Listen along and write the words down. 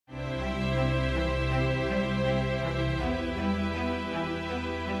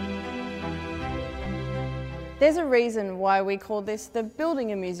There's a reason why we call this the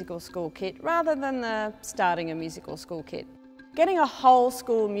Building a Musical School Kit rather than the Starting a Musical School Kit. Getting a whole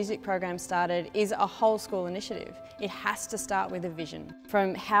school music program started is a whole school initiative. It has to start with a vision.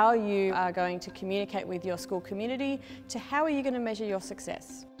 From how you are going to communicate with your school community to how are you going to measure your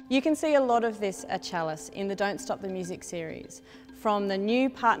success. You can see a lot of this at Chalice in the Don't Stop the Music series, from the new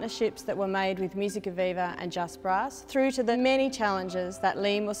partnerships that were made with Music Aviva and Just Brass through to the many challenges that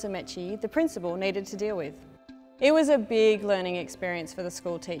Lee Musumeci, the principal, needed to deal with. It was a big learning experience for the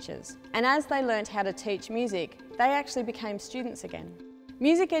school teachers, and as they learnt how to teach music, they actually became students again.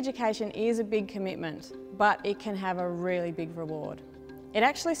 Music education is a big commitment, but it can have a really big reward. It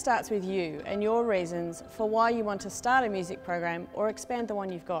actually starts with you and your reasons for why you want to start a music program or expand the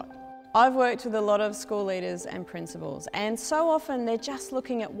one you've got. I've worked with a lot of school leaders and principals, and so often they're just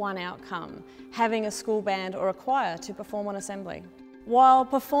looking at one outcome, having a school band or a choir to perform on assembly. While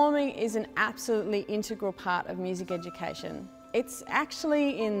performing is an absolutely integral part of music education, it's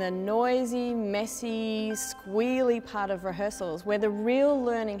actually in the noisy, messy, squealy part of rehearsals where the real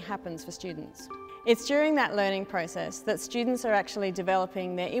learning happens for students. It's during that learning process that students are actually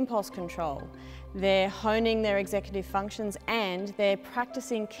developing their impulse control, they're honing their executive functions, and they're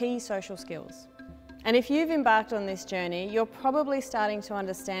practicing key social skills. And if you've embarked on this journey, you're probably starting to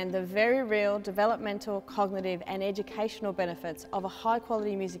understand the very real developmental, cognitive and educational benefits of a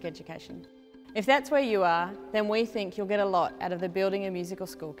high-quality music education. If that's where you are, then we think you'll get a lot out of the Building a Musical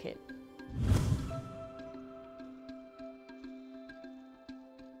School Kit.